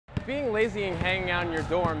Being lazy and hanging out in your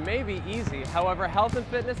dorm may be easy, however, health and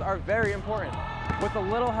fitness are very important. With a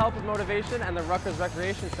little help with motivation and the Rutgers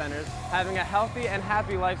Recreation Centers, having a healthy and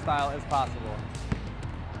happy lifestyle is possible.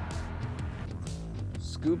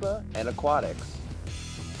 Scuba and aquatics,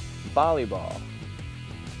 volleyball,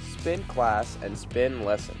 spin class and spin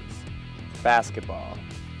lessons, basketball.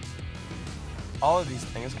 All of these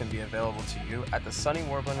things can be available to you at the sunny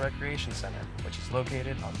Werblin Recreation Center, which is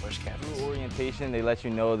located on Bush campus. Through orientation, they let you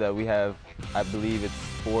know that we have, I believe it's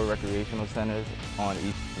 4 recreational centers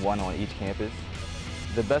one on each campus.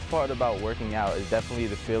 The best part about working out is definitely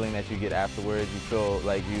the feeling that you get afterwards. You feel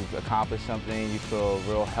like you've accomplished something, you feel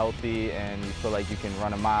real healthy, and you feel like you can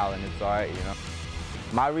run a mile and it's all right, you know.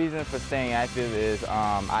 My reason for staying active is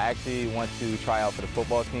I actually want to try out for the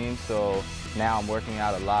football team, so now I'm working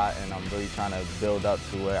out a lot and I'm really trying to build up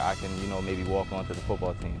to where I can, you know, maybe walk onto the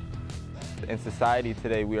football team. In society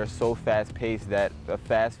today, we are so fast-paced that a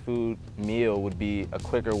fast food meal would be a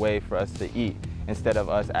quicker way for us to eat instead of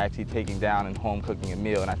us actually taking down and home cooking a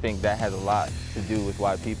meal. And I think that has a lot to do with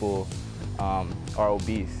why people are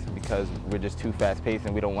obese, because we're just too fast-paced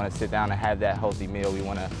and we don't want to sit down and have that healthy meal. We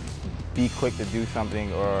want to be quick to do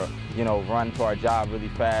something, or, you know, run to our job really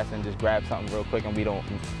fast and just grab something real quick, and we don't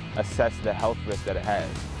assess the health risk that it has.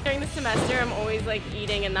 During the semester, I'm always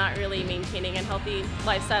eating and not really maintaining a healthy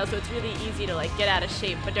lifestyle, so it's really easy to get out of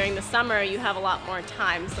shape. But during the summer, you have a lot more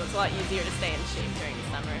time, so it's a lot easier to stay in shape during the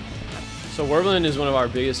summer. So Werblin is one of our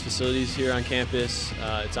biggest facilities here on campus.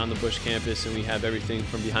 It's on the Bush campus, and we have everything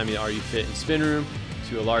from behind me, the RU Fit and Spin Room,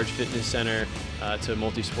 to a large fitness center, to a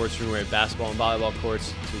multi-sports room where we have basketball and volleyball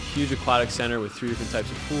courts, to a huge aquatic center with 3 different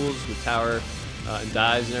types of pools with tower and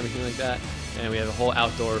dives and everything like that. And we have a whole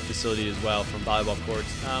outdoor facility as well, from volleyball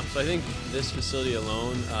courts. So I think this facility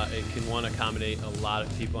alone, it can accommodate a lot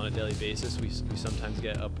of people on a daily basis. We sometimes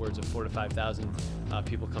get upwards of 4,000 to 5,000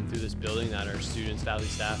 people come through this building that are students, faculty,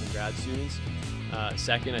 staff, and grad students.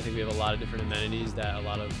 Second, I think we have a lot of different amenities that a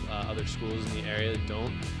lot of other schools in the area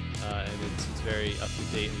don't. And it's very up to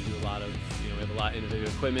date. We do a lot of, we have a lot of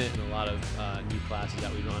innovative equipment and a lot of new classes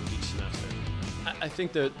that we run each semester. I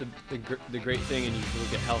think the great thing, and you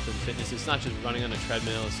look at health and fitness, it's not just running on a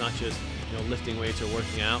treadmill, it's not just lifting weights or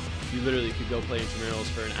working out. You literally could go play intramurals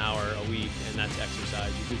for an hour a week, and that's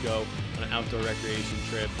exercise. You could go on an outdoor recreation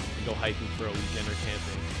trip and go hiking for a weekend or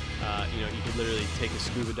camping. You could literally take a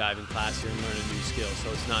scuba diving class here and learn a new skill. So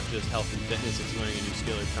it's not just health and fitness, it's learning a new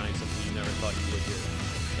skill or trying something you never thought you would here.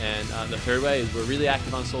 And the third way is we're really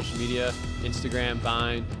active on social media: Instagram,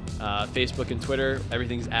 Vine, Facebook, and Twitter.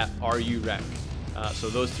 Everything's at RUREC. So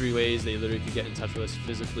those 3 ways, they literally could get in touch with us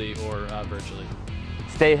physically or virtually.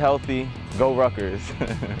 Stay healthy, go Rutgers.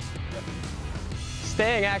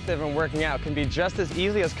 Staying active and working out can be just as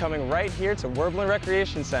easy as coming right here to Werblin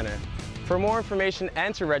Recreation Center. For more information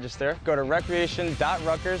and to register, go to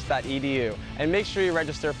recreation.rutgers.edu and make sure you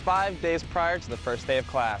register 5 days prior to the first day of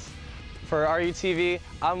class. For RUTV,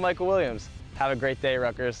 I'm Michael Williams. Have a great day,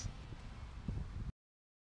 Rutgers.